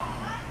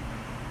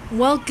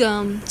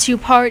Welcome to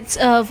Parts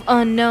of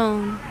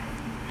Unknown.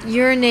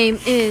 Your name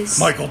is...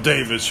 Michael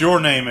Davis. Your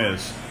name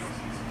is...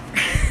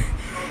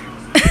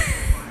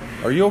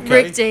 Are you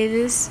okay? Rick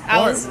Davis.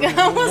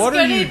 What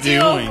are you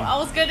doing? I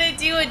was gonna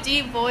do a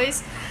deep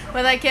voice,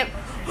 but I kept...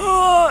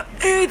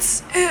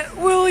 it's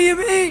William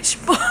H.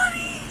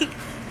 Bonney.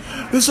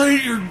 This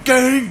ain't your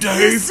gang,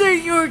 Dave. This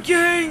ain't your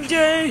gang,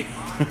 Dave.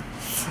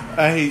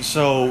 Hey,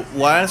 so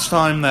last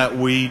time that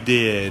we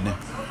did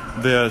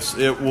this,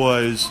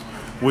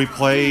 we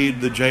played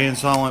the Jay and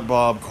Silent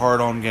Bob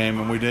card-on game,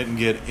 and we didn't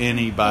get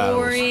any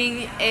battles.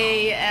 Boring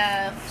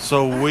AF.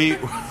 So and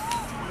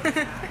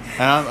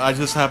I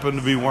just happen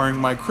to be wearing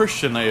my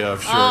Christian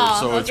AF shirt,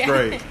 so it's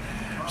great.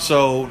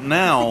 So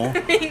now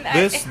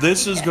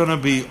this is going to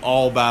be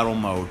all battle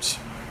modes.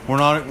 We're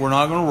not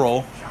going to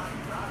roll.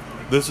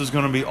 This is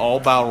going to be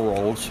all battle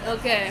rolls.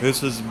 Okay.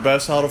 This is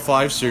best out of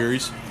 5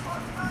 series. 2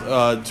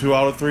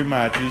 out of 3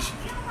 matches.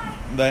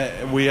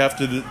 That we have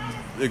to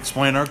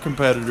explain our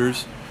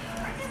competitors.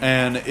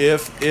 And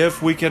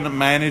if we can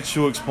manage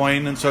to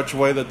explain in such a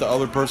way that the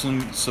other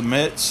person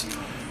submits,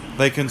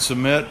 they can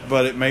submit,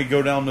 but it may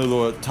go down to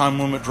the time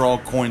limit draw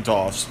coin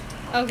toss.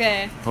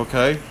 Okay.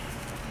 Okay?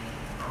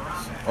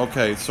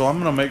 Okay, so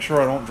I'm going to make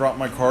sure I don't drop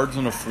my cards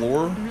on the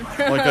floor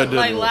like I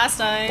did last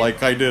time.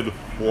 Like I did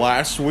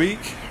last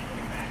week.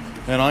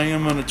 And I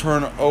am going to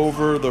turn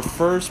over the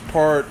first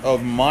part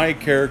of my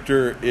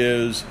character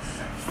is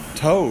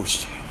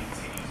Toast.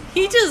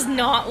 He does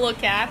not look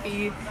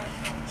happy.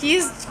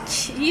 He's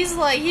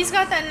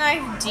got that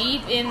knife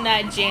deep in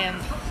that jam.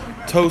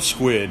 Toast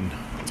Squid.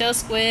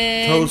 Toast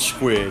Squid. Toast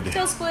Squid.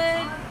 Toast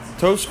Squid.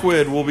 Toast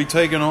Squid will be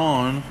taken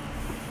on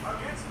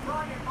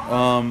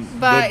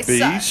the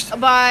Beast.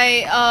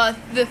 By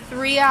the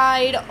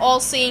three-eyed,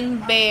 all-seeing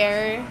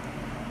bear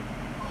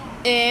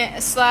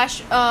slash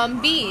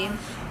B.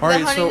 All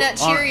right, the Honey Nut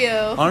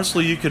Cheerio.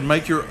 Honestly, you could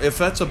make if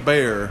that's a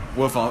bear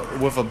with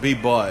a bee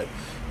butt,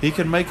 he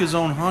can make his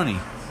own honey.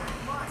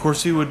 Of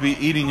course, he would be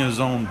eating his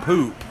own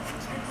poop.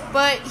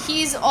 But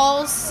he's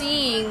all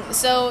seeing,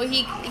 so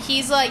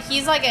he's like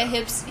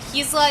a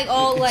he's like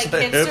all like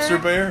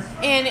hipster bear,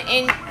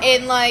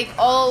 and like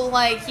all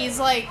like he's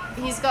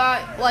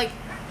got like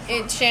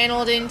it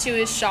channeled into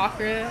his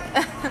chakra,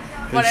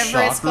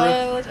 whatever it's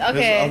called.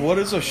 Okay, what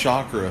is a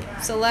chakra?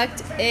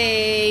 Select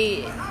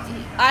a,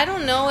 I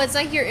don't know. It's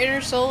like your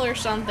inner soul or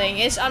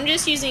something. I'm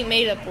just using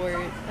made up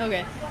word.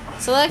 Okay,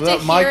 select a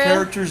hero. My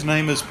character's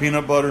name is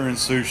Peanut Butter and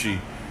Sushi.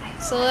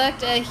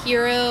 Select a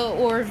hero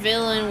or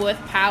villain with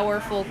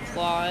powerful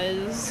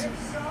claws.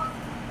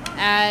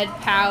 Add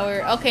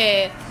power.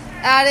 Okay.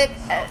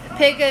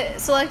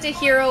 Select a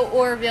hero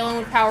or villain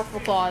with powerful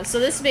claws.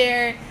 So this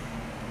bear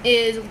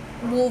is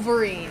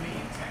Wolverine.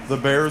 The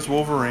bear is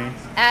Wolverine.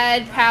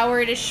 Add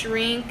power to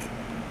shrink.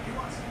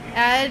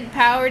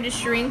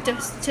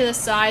 To the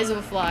size of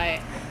a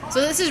fly. So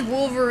this is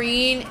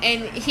Wolverine,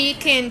 and he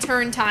can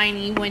turn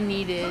tiny when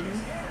needed.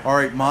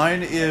 Alright,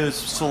 mine is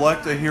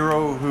select a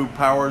hero who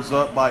powers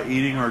up by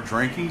eating or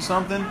drinking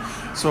something.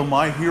 So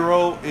my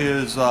hero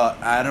is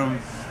Adam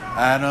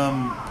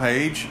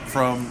Page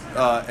from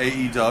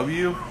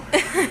AEW,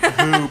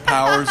 who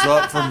powers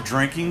up from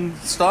drinking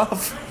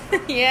stuff.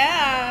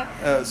 Yeah.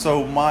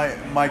 So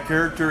my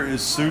character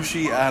is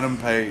Sushi Adam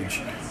Page,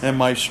 and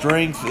my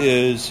strength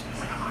is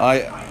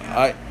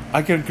I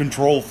can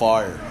control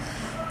fire.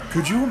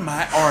 Could you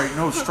imagine? All right,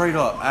 no, straight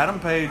up, Adam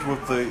Page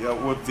with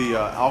the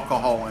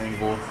alcohol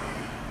angle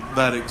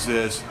that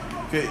exists.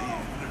 Okay,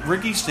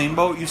 Ricky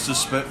Steamboat used to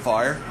spit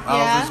fire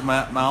out of his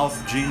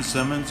mouth. Gene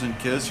Simmons and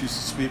Kiss used to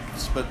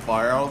spit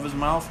fire out of his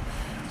mouth.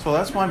 So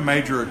that's my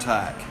major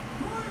attack.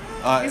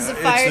 Is the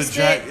fire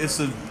spit? It's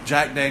the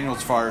Jack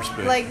Daniels fire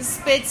spit. Like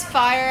spits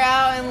fire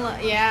out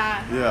and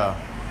Yeah.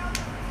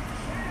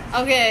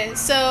 Okay,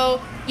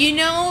 so you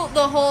know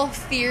the whole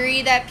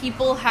theory that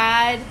people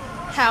had.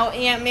 How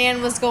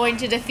Ant-Man was going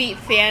to defeat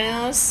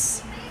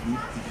Thanos.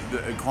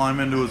 Climb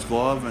into his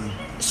glove and...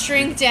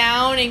 Shrink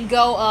down and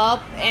go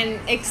up and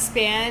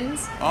expand.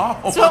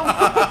 Oh.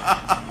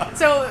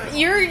 So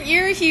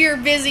you're here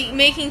busy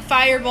making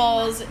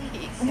fireballs.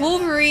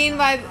 Wolverine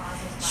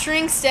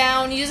shrinks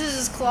down, uses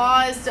his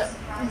claws to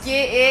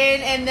get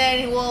in, and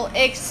then will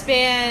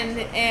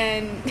expand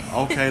and...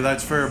 Okay,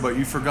 that's fair, but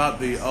you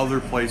forgot the other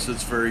place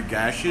that's very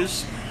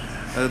gaseous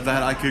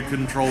that I could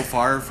control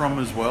fire from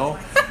as well.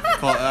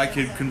 I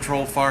could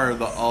control fire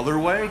the other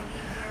way,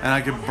 and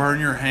I could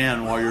burn your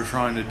hand while you're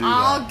trying to do that.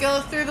 I'll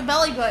go through the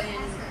belly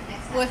button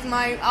with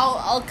my.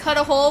 I'll cut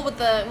a hole with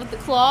the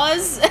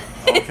claws.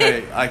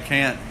 Okay, I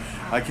can't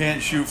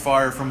shoot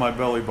fire from my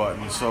belly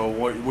button, so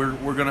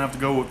we're gonna have to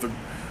go with the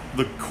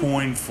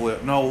coin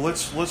flip. No,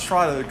 let's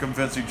try to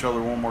convince each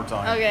other one more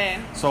time. Okay.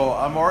 So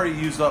I'm already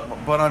used up,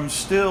 but I'm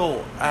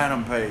still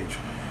Adam Page.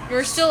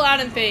 You're still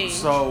Adam Page.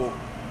 So.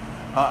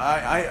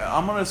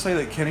 I'm going to say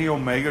that Kenny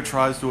Omega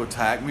tries to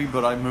attack me,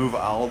 but I move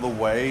out of the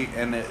way,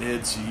 and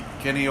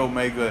Kenny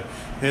Omega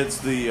hits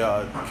the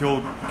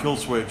kill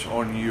switch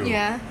on you.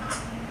 Yeah.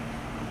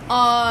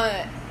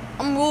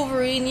 I'm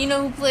Wolverine. You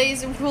know who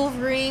plays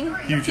Wolverine?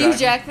 Hugh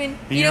Jackman.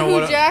 You know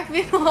what? who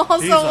Jackman also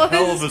He's a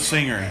hell was? of a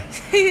singer.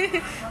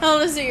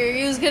 Hell of a singer.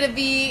 He was gonna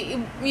be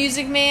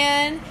Music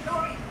Man.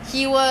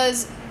 He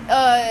was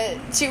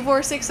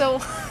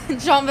 24601.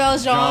 Jean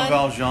Valjean. Jean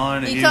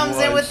Valjean. He comes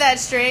in with that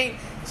strength.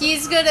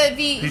 He's gonna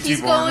be. P.T. He's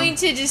Barnum. going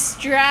to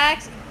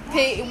distract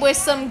with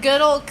some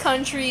good old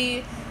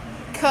country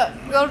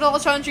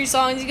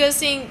songs. He's gonna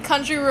sing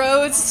 "Country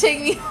Roads,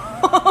 Take Me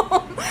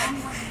Home."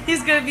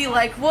 He's gonna be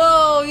like,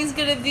 "Whoa!" He's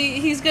gonna be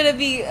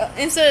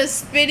instead of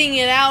spitting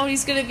it out,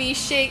 he's gonna be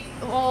sing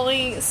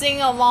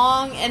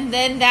along, and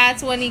then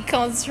that's when he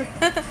comes.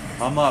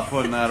 I'm not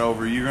putting that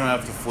over. You're gonna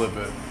have to flip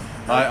it.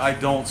 I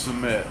don't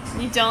submit.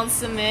 You don't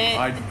submit.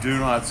 I do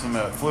not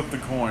submit. Flip the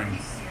coin.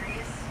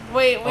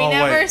 Wait, we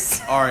never.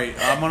 Wait. All right,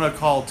 I'm gonna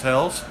call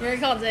tails. You're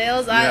gonna call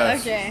tails. Yes.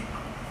 Okay.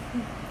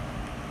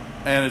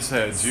 And it's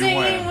heads. You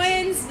Singing win.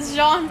 wins.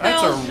 Jean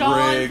That's a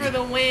Valjean rig. for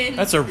the win.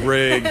 That's a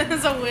rig.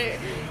 That's a wig.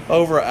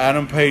 Over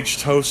Adam Page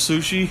Toast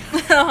Sushi.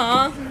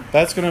 Uh-huh.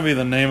 That's gonna be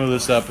the name of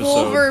this episode.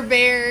 Wolver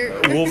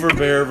Bear. Wolver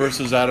Bear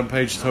versus Adam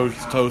Page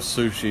Toast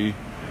Sushi.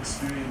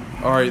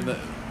 All right,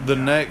 the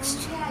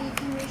next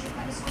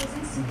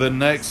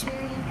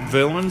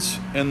villains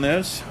in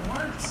this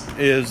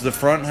is the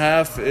front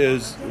half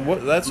is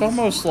what? That's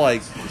almost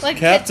like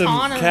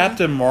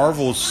Captain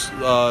Marvel's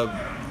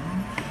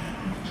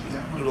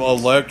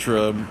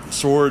Elektra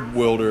sword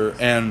wielder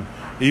and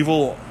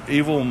evil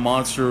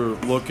monster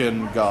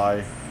looking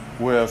guy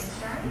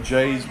with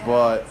Jay's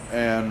butt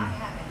and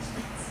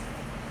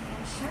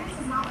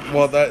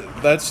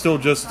that's still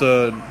just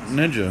a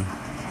ninja.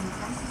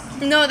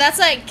 No, that's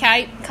like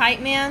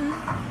Kite Man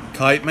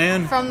Kite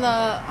Man from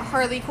the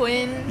Harley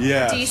Quinn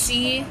Yes.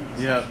 DC.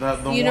 Yeah,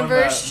 the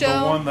Universe the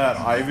show? one that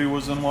Ivy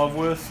was in love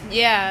with.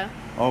 Yeah.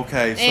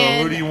 Okay, so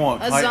And who do you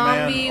want, a Kite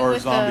zombie Man or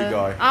with Zombie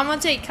Guy? I'm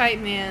gonna take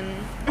Kite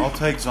Man. I'll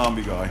take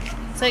Zombie Guy.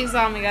 Take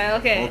Zombie Guy.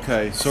 Okay.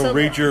 Okay, so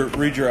read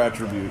your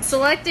attributes.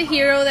 Select a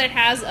hero that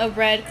has a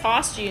red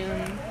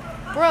costume.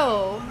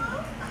 Bro.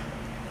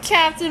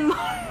 Captain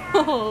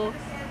Marvel.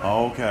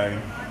 Okay.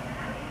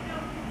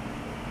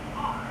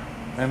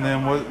 And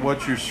then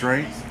what's your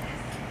strength?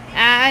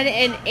 Add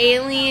an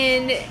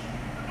alien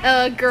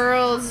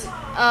girl's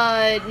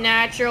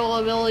natural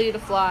ability to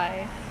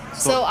fly.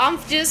 So I'm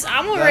just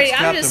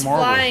Captain Marvel.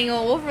 flying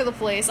all over the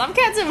place. I'm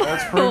Captain Marvel.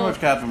 That's pretty much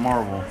Captain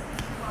Marvel.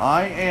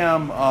 I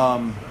am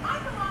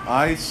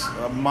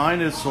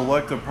mine is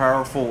select a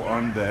powerful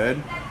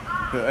undead,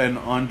 an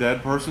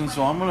undead person.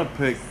 So I'm gonna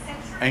pick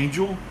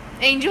Angel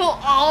Angel.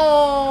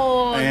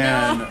 Oh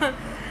and no.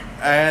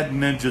 add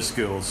ninja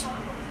skills.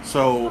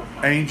 So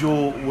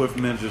Angel with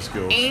ninja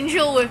skills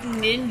Angel with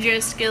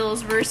ninja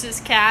skills versus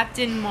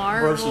Captain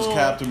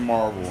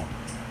Marvel.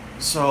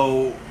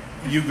 So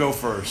you go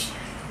first.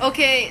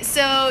 Okay,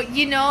 so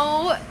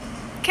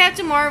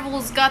Captain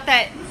Marvel's got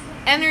that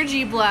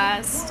energy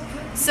blast.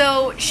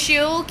 So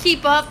she'll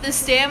keep up the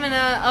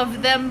stamina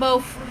of them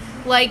both,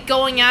 like,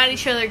 going at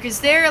each other, because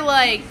they're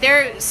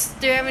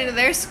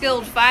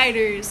skilled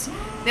fighters.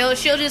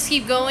 She'll just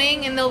keep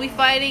going, and they'll be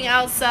fighting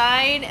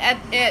outside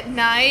at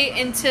night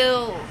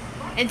until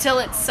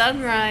it's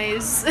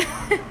sunrise.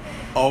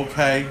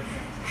 Okay.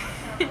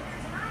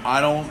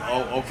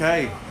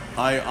 Okay.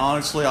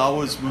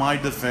 My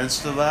defense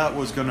to that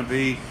was going to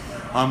be,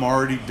 I'm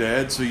already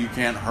dead, so you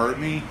can't hurt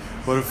me.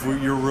 But if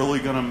you're really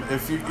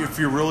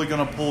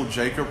gonna pull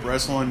Jacob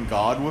Wrestling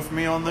God with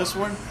me on this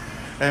one,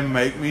 and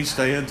make me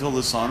stay until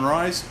the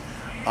sunrise,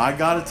 I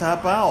gotta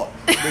tap out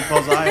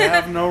because I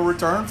have no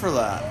return for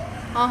that.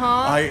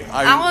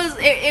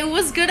 It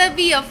was gonna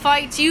be a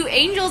fight too.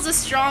 Angel's a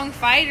strong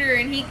fighter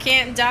and he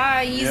can't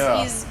die. He's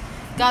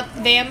got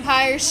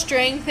vampire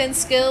strength and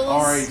skills.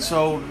 Alright,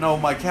 so no,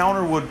 my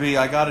counter would be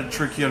I gotta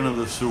trick you into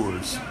the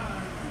sewers.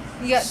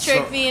 You got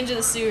tricked me into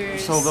the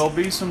sewers. So there'll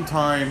be some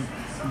time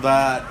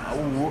that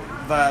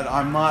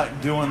I'm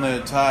not doing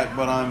the attack,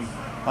 but I'm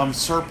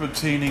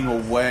serpentining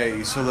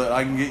away so that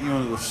I can get you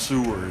into the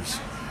sewers,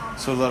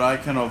 so that I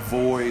can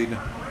avoid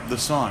the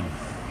sun.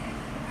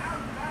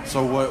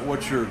 So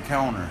what's your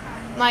counter?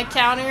 My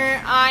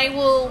counter, I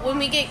will, when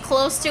we get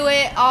close to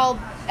it, I'll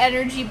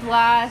energy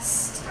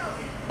blast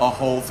a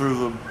hole through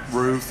the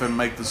roof and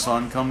make the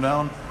sun come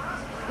down.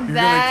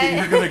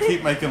 You're gonna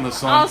keep making the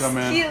sun come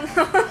in.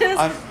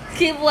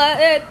 Keep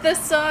letting the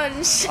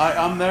sun shine.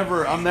 I'm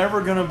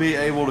never gonna be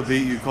able to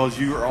beat you because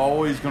you're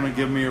always gonna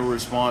give me a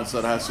response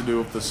that has to do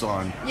with the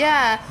sun.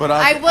 Yeah, but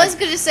I was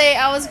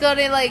gonna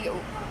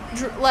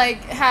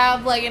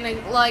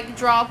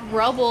drop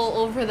rubble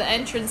over the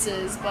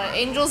entrances, but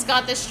Angel's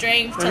got the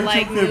strength to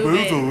move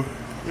it. And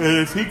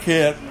if he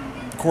can't,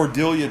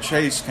 Cordelia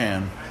Chase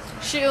can.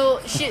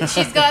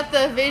 She's got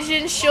the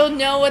vision. She'll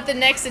know what the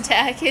next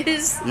attack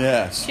is.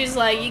 Yes. She's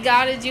like, you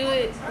gotta do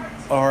it.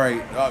 All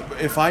right.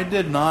 If I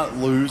did not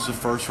lose the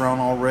first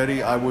round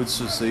already, I would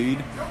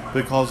succeed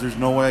because there's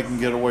no way I can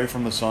get away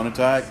from the sun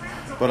attack.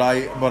 But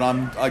I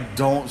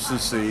don't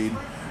succeed.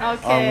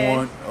 Okay. I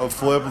want a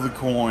flip of the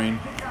coin.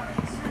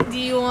 What do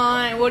you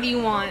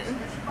want?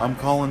 I'm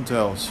calling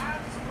tails.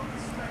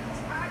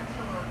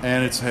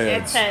 And it's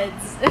heads. It's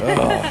heads.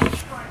 Ugh.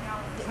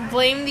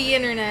 Blame the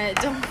internet.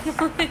 Don't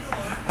worry.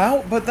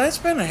 How? But that's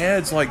been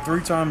heads like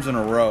 3 times in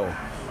a row.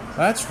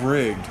 That's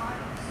rigged.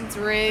 It's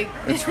rigged.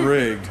 It's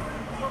rigged.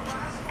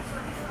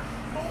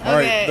 All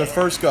right, Okay. the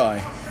first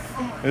guy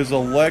is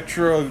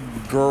Electra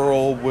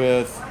girl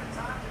with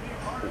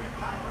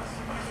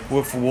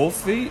wolf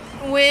feet.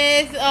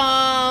 With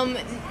no,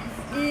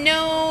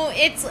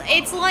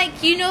 it's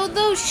like, you know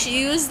those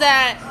shoes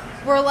that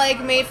were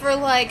like made for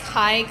like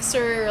hikes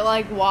or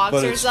like walks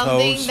But or it's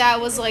something? toes? That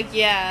was like,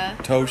 yeah,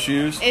 Toe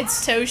shoes.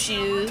 it's toe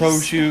shoes. Toe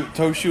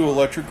shoe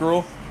electric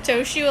girl.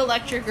 Toe shoe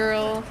electric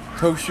girl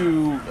Toe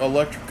shoe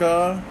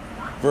electrica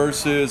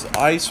versus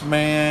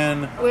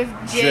Iceman with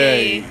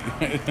J.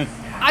 The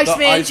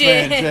Iceman Iceman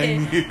J. J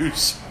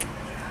Muse.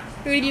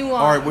 Who do you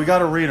want? All right, we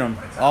gotta read them.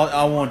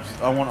 I want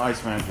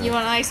Iceman J. You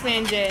want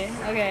Iceman J?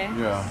 Okay.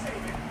 Yeah.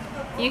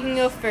 You can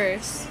go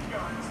first.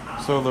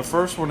 So the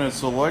first one is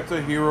select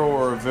a hero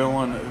or a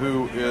villain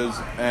who is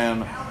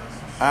an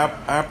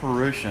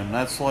apparition.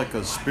 That's like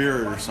a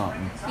spirit or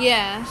something.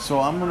 Yeah. So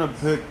I'm gonna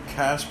pick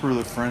Casper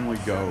the Friendly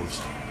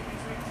Ghost.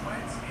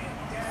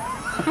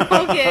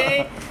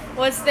 Okay.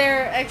 What's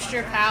their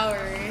extra power?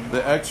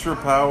 The extra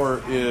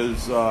power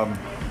is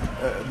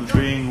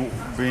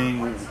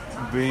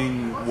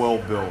being well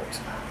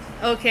built.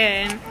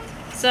 Okay.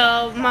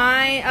 So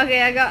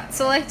I got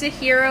select a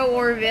hero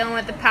or villain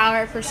with the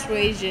power of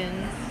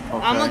persuasion.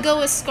 Okay. I'm gonna go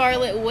with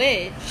Scarlet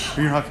Witch.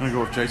 You're not gonna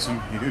go with Jason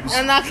Hughes.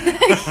 I'm not gonna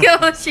go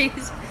with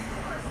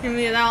I'm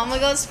gonna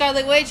go with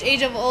Scarlet Witch,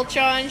 Age of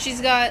Ultron.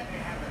 She's got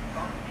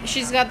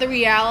the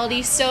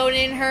reality sewed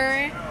in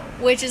her,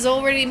 which is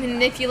already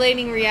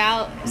manipulating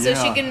reality. So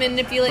Yeah. she can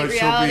manipulate But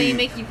she'll reality, be- and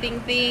make you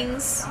think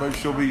things. But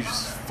she'll be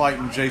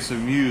fighting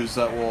Jason Mewes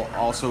that will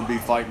also be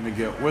fighting to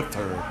get with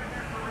her.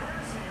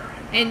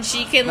 And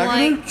she can Like,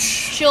 like,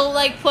 she'll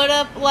like put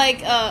up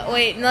like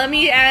wait, let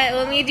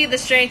me do the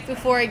strength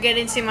before I get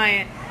into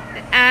my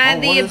add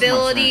Oh, the what is my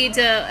ability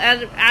to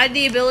add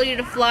the ability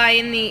to fly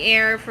in the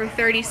air for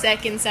 30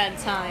 seconds at a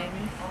time.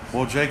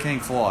 Well, Jay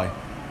can't fly.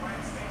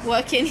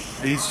 What can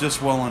He's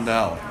just well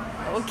endowed,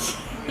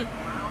 okay.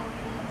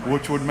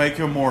 which would make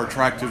him more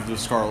attractive to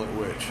Scarlet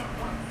Witch.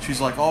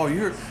 She's like, "Oh,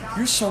 you're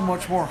so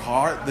much more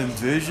hot than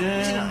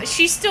Vision.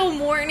 She's still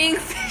mourning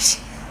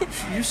Vision.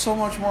 You're so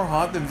much more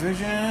hot than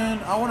Vision.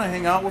 I want to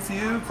hang out with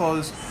you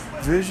because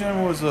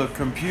Vision was a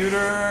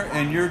computer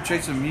and you're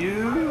Jason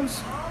Mewes."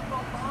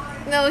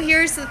 No,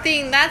 here's the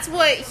thing. That's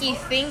what he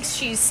thinks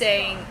she's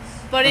saying.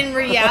 But in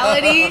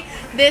reality,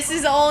 this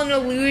is all an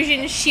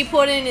illusion she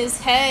put in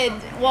his head.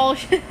 Well,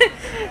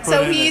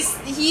 so he's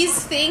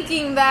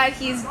thinking that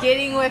he's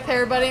getting with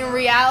her, but in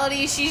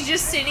reality, she's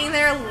just sitting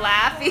there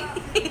laughing,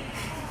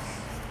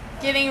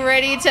 getting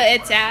ready to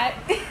attack.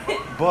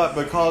 But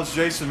because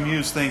Jason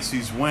Mewes thinks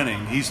he's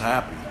winning, he's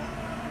happy.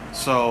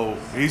 So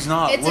he's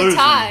not It's a losing.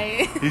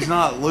 tie. He's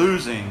not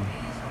losing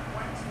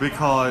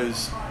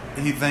because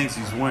he thinks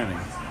he's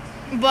winning.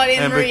 But in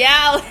And be-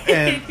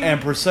 reality,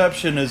 And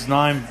perception is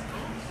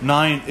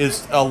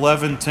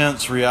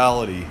 11/10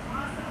 reality.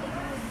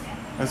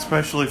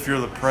 Especially if you're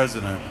the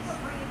president.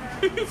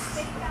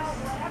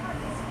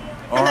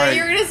 All I thought right.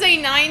 you were gonna say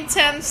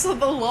 9/10 of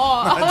the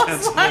law. I 9/10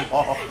 was of like, the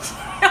law.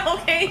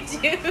 okay,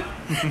 dude.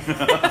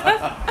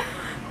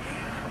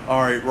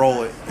 All right,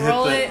 roll it.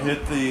 Roll it.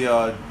 Hit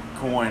the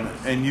coin,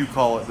 and you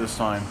call it this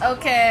time.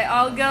 Okay,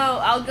 I'll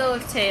go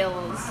with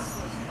Tails.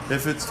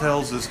 If it's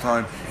tails this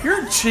time,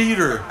 you're a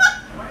cheater.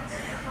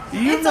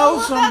 You It's know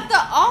all some. about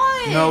the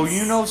odds. No,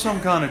 you know some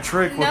kind of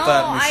trick with No,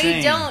 that machine.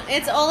 I don't.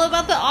 It's all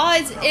about the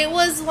odds. It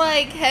was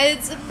like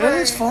heads for. It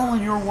is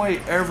falling your way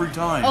every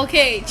time.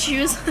 Okay,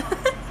 choose.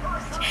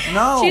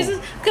 No.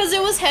 Because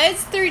it was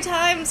heads 3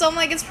 times. So I'm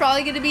like, it's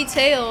probably gonna be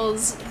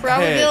tails.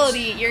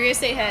 Probability. You're gonna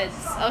say heads.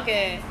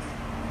 Okay.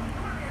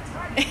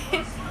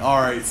 All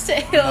right. It's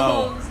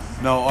tails.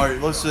 No. All right.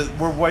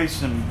 We're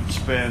wasting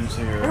spins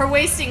here. We're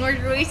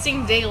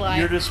wasting daylight.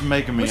 You're just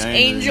making me which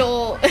angry.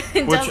 Angel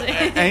Which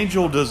doesn't.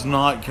 Angel does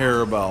not care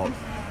about.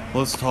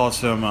 Let's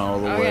toss him out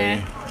of the Okay.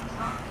 way.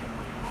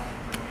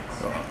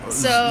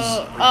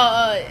 So,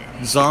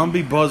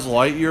 Zombie Buzz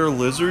Lightyear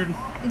lizard.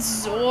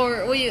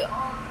 Zor.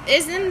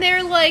 Isn't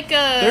there like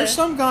a? There's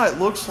some guy. It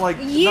looks like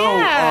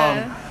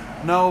Yeah.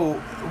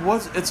 no.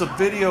 It's a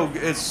video.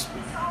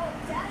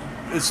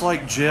 It's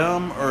like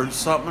Jim or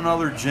something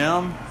another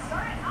Jim.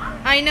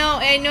 I know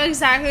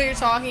exactly what you're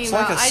talking It's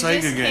about. like a I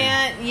Sega just game.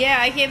 can't. Yeah,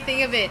 I can't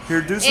think of it.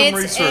 Here, do some it's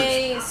research.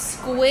 A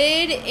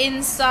squid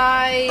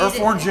inside.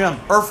 Earthworm Jim.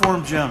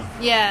 Earthworm Jim.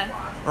 Yeah.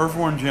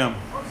 Earthworm Jim.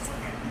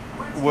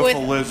 With a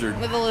lizard.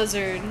 With a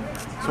lizard.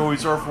 So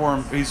he's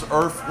Earthworm. He's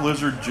Earth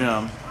Lizard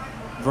Jim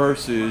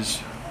versus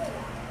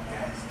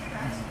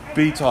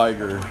Bee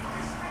Tiger.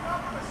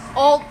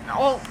 Oh,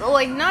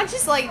 like not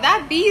just like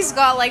that. Bee's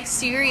got like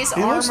serious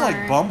He armor. looks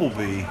like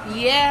Bumblebee.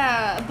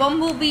 Yeah,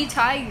 Bumblebee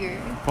Tiger.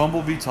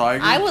 Bumblebee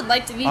Tiger. I would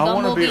like to be I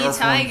wanna Bumblebee Earthworm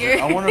Tiger.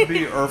 Jim. I want to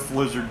be Earth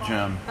Lizard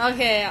Jim.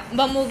 Okay,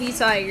 Bumblebee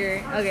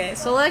Tiger. Okay,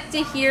 select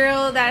a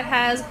hero that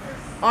has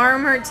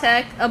armor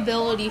tech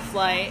ability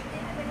flight.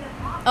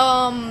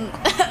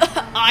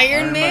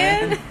 Iron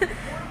Man.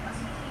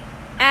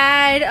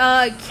 Add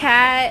a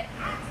cat,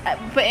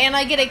 and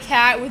I get a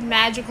cat with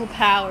magical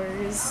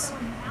powers.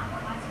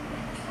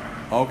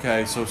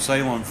 Okay, so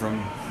Salem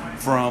from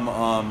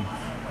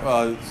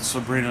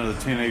Sabrina the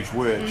Teenage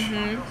Witch.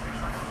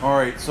 Mm-hmm. All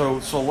right, so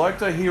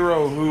select a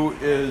hero who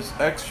is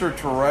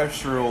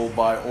extraterrestrial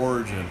by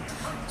origin.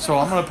 So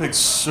I'm gonna pick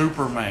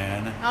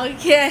Superman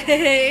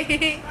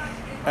Okay.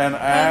 and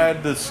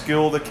add the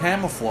skill the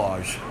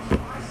camouflage.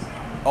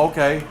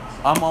 Okay,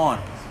 I'm on.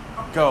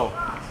 Go.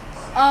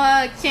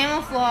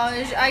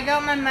 Camouflage. I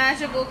got my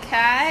magical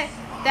cat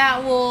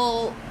that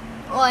will,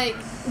 like,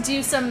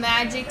 do some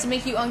magic to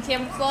make you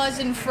uncamouflage,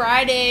 and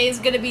Friday is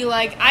gonna be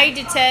like, I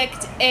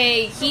detect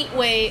a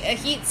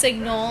heat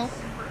signal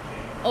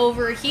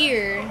over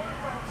here.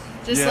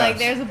 Just Yes. like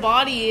there's a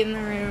body in the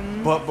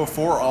room. But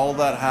before all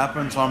that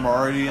happens, I'm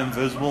already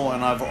invisible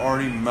and I've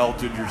already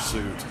melted your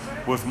suit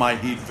with my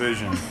heat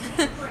vision.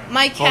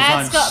 My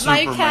cat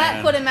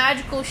Superman. put a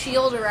magical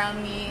shield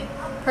around me,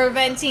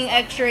 preventing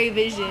X-ray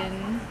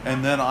vision.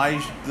 And then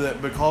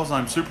because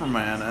I'm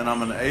Superman and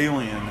I'm an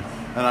alien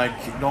and I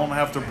don't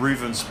have to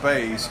breathe in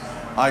space,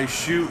 I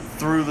shoot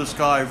through the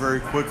sky very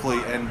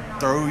quickly and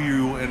throw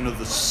you into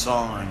the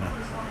sun.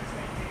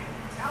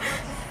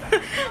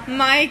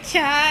 My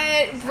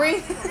cat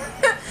with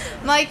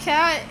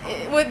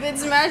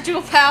its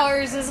magical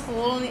powers is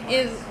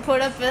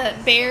put up a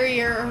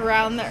barrier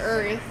around the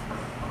Earth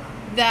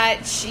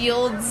that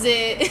shields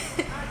it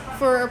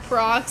for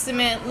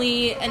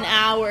approximately an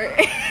hour.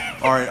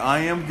 All right,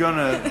 I'm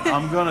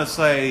gonna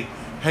say,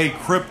 hey,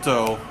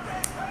 Crypto,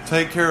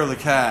 take care of the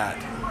cat,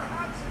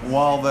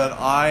 while that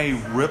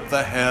I rip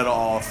the head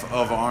off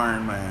of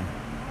Iron Man.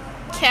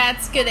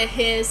 Cat's gonna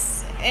hiss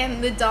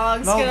and the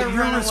dog's gonna run away.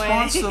 No, your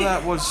response to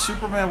that was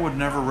Superman would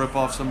never rip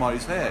off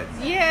somebody's head.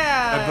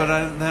 Yeah.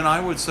 But then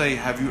I would say,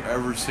 have you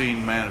ever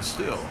seen Man of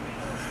Steel,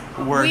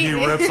 where he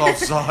rips off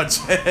Zod's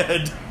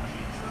head?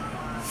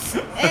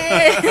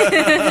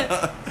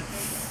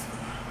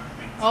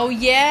 Oh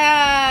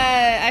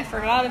yeah, I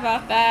forgot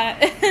about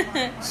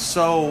that.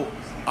 So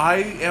I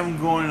am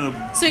going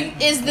to. So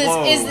is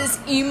this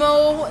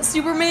emo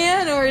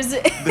Superman or is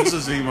it? This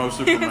is emo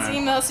Superman. It's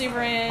emo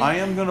Superman. I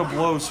am going to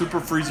blow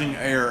super freezing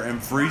air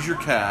and freeze your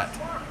cat.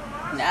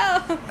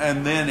 No.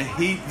 And then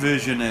heat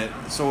vision it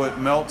so it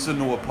melts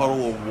into a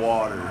puddle of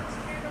water.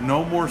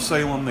 No more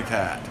Salem the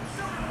cat.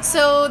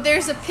 So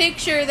there's a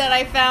picture that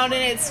I found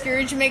and it's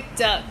Scrooge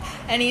McDuck.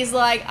 And he's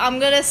like, I'm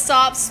going to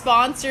stop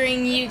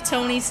sponsoring you,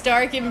 Tony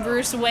Stark and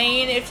Bruce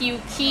Wayne, if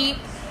you keep...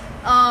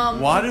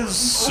 Why does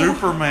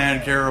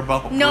Superman care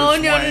about Bruce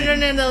Wayne?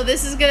 No.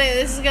 This is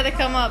gonna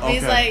come up. Okay.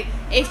 He's like,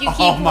 if you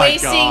keep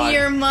wasting God.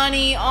 your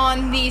money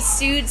on these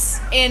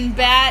suits and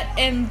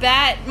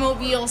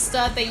Batmobile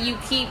stuff that you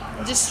keep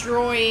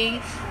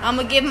destroying, I'm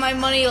gonna give my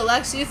money to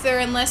Lex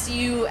Luthor unless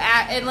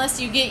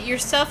you get your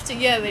stuff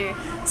together.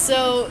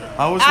 So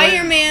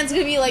Iron Man's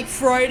gonna be like,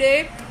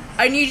 Friday,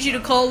 I need you to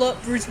call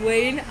up Bruce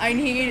Wayne. I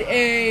need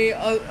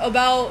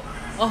about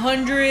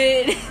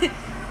 100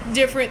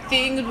 different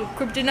things with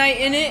kryptonite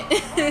in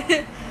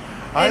it.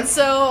 And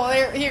so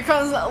here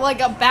comes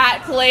like a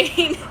bat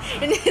plane,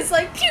 and it's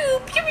like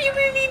pew pew pew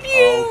pew pew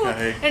pew,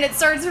 okay. And it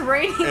starts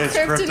raining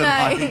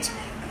kryptonite.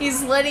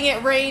 He's letting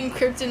it rain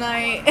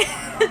kryptonite.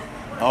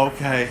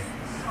 Okay,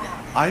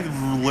 I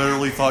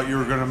literally thought you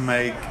were gonna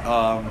make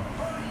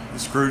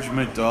Scrooge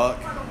McDuck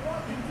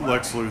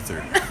Lex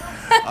Luthor.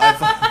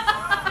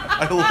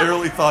 I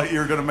literally thought you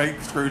were gonna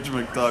make Scrooge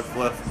McDuck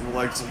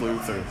Lex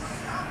Luthor.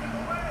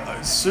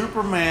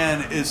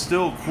 Superman is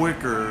still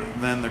quicker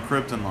than the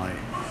kryptonite,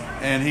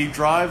 and he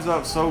drives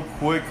up so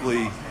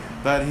quickly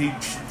that he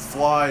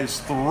flies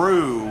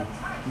through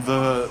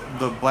the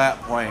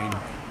bat plane,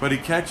 but he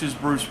catches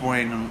Bruce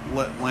Wayne and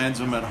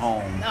lands him at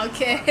home.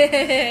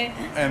 Okay.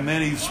 And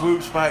then he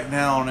swoops back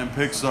down and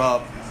picks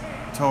up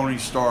Tony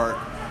Stark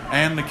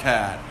and the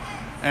cat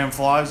and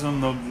flies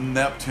him to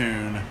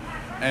Neptune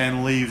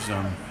and leaves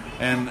him.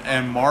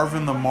 And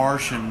Marvin the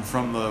Martian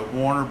from the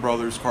Warner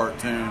Brothers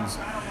cartoons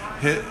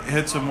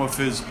hits him with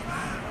his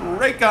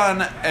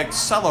Raycon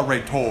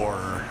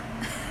accelerator,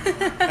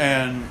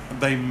 and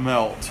they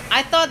melt.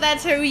 I thought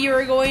that's who you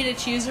were going to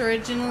choose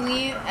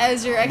originally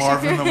as your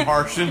Marvin the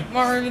Martian.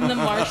 Marvin the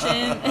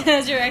Martian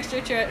as your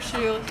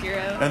extraterrestrial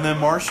hero. And then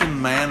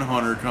Martian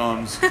Manhunter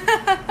comes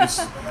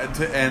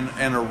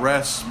and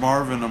arrests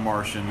Marvin the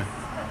Martian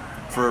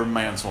for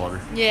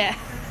manslaughter. Yeah.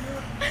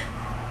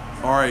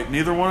 All right,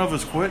 neither one of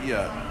us quit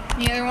yet.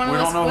 Neither one of We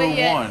us don't know quit who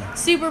yet. won.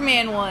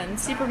 Superman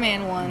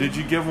won. Did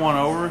you give one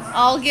over?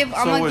 I'm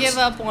gonna give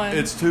up one.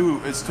 It's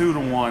 2-1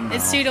 now.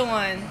 It's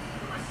 2-1.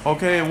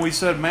 Okay, and we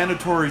said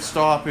mandatory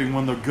stopping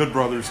when the Good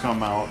Brothers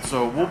come out,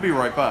 so we'll be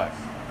right back.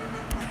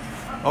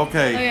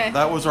 Okay.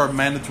 That was our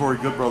mandatory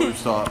Good Brothers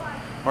stop.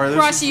 All right,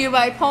 brought to you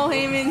by Paul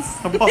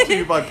Heyman's. Brought to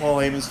you by Paul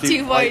Heyman's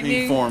Teeth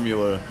Whitening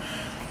Formula.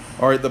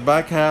 All right, the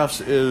back half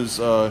is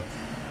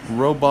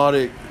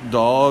robotic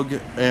dog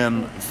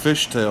and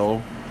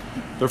fishtail.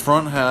 The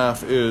front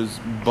half is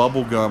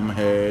bubblegum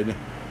head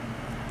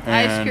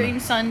Ice cream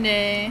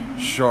sundae.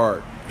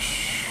 Shark.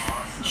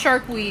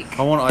 Shark Week.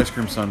 I want ice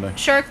cream sundae.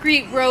 Shark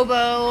Week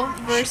Robo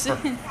versus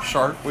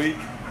Shark Week.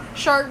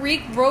 Shark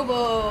Week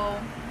Robo.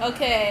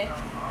 Okay.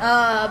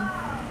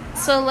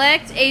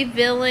 Select a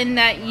villain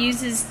that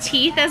uses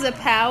teeth as a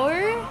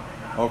power.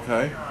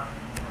 Okay.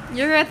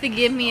 You're gonna have to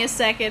give me a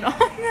second on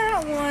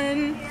that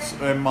one.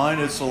 And mine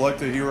is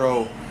select a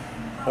hero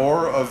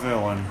or a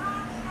villain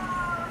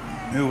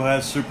who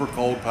has super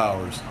cold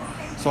powers.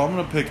 So I'm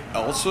gonna pick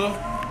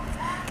Elsa.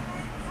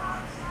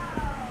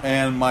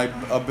 And my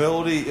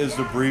ability is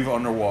to breathe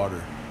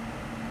underwater.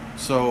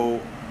 So,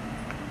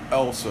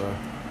 Elsa.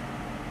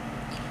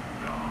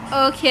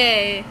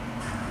 Okay.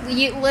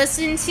 You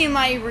listen to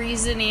my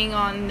reasoning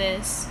on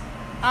this.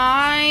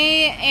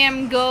 I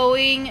am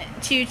going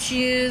to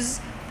choose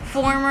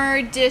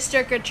former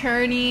district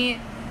attorney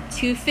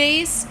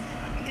Two-Face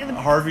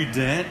Harvey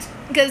Dent.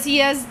 because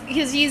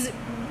he's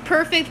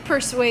perfect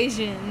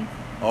persuasion,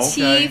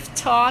 Okay. teeth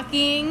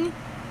talking,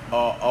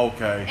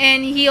 Okay.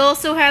 and he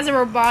also has a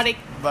robotic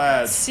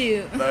That's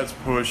suit. That's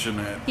pushing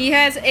it. He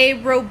has a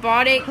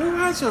robotic Who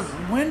has a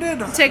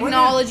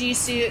technology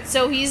suit,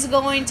 so he's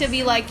going to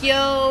be like,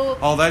 "Yo,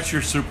 Oh, that's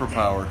your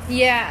superpower.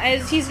 yeah,"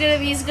 as he's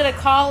gonna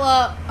call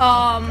up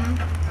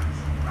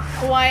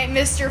White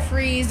Mr.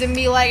 Freeze and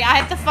be like, "I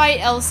have to fight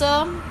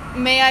Elsa.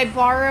 May I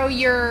borrow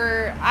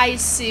your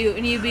ice suit?"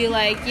 And he'd be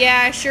like,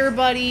 "Yeah, sure,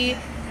 buddy.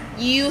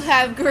 You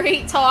have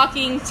great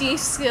talking teeth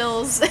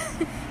skills.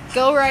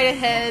 Go right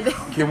ahead."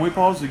 Can we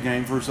pause the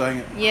game for a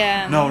second?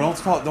 Yeah. No,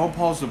 don't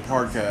pause the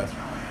podcast.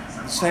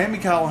 Sammy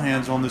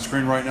Callahan's on the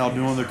screen right now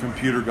doing the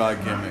computer guy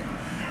gimmick.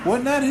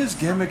 Wasn't that his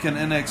gimmick in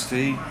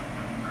NXT?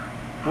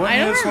 Wasn't I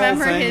don't his whole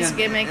remember thing his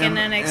gimmick in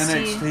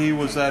NXT. NXT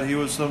was that he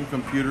was some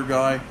computer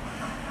guy.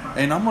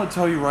 And I'm going to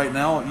tell you right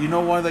now, you know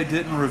why they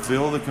didn't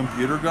reveal the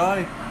computer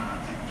guy?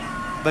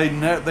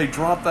 They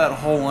dropped that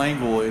whole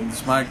angle in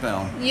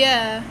SmackDown.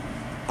 Yeah.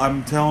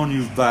 I'm telling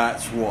you,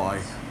 that's why.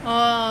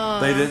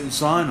 They didn't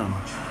sign him.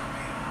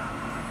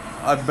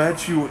 I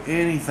bet you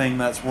anything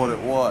that's what it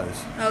was.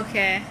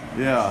 Okay.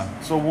 Yeah.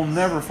 So we'll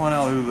never find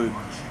out who the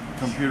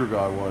computer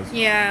guy was.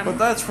 Yeah. But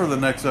that's for the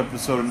next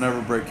episode of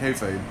Never Break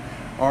Kayfabe.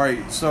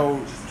 Alright,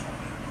 so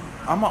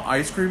I'm an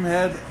ice cream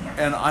head,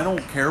 and I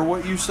don't care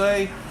what you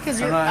say. 'Cause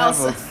and you're I have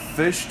Elsa. a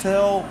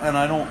fishtail, and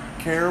I don't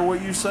care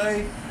what you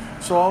say.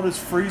 So I'll just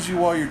freeze you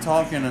while you're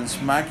talking and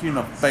smack you in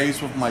the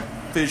face with my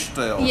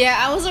fishtail. Yeah,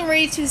 I wasn't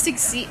ready to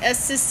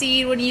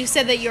secede when you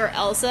said that you're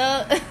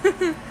Elsa.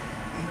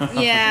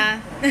 Yeah.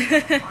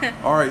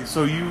 Alright,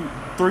 so you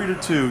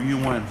 3-2, you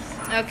win.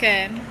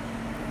 Okay.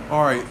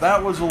 Alright,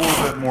 that was a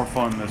little bit more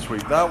fun this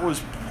week. That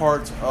was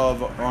part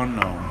of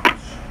Unknown.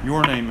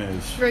 Your name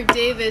is? Rick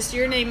Davis,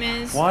 your name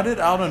is? Why did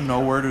out of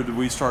nowhere did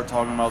we start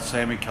talking about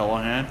Sammy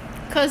Callahan?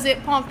 Because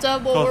it popped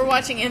up while we're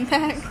watching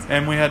Impact.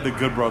 And we had the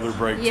Good Brother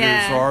break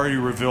Yeah. too, so I already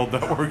revealed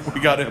that we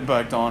got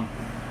Impact on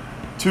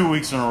 2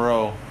 weeks in a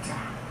row.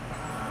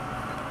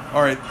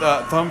 Alright,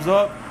 thumbs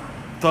up,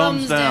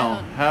 thumbs down.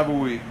 down. Have a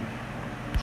week.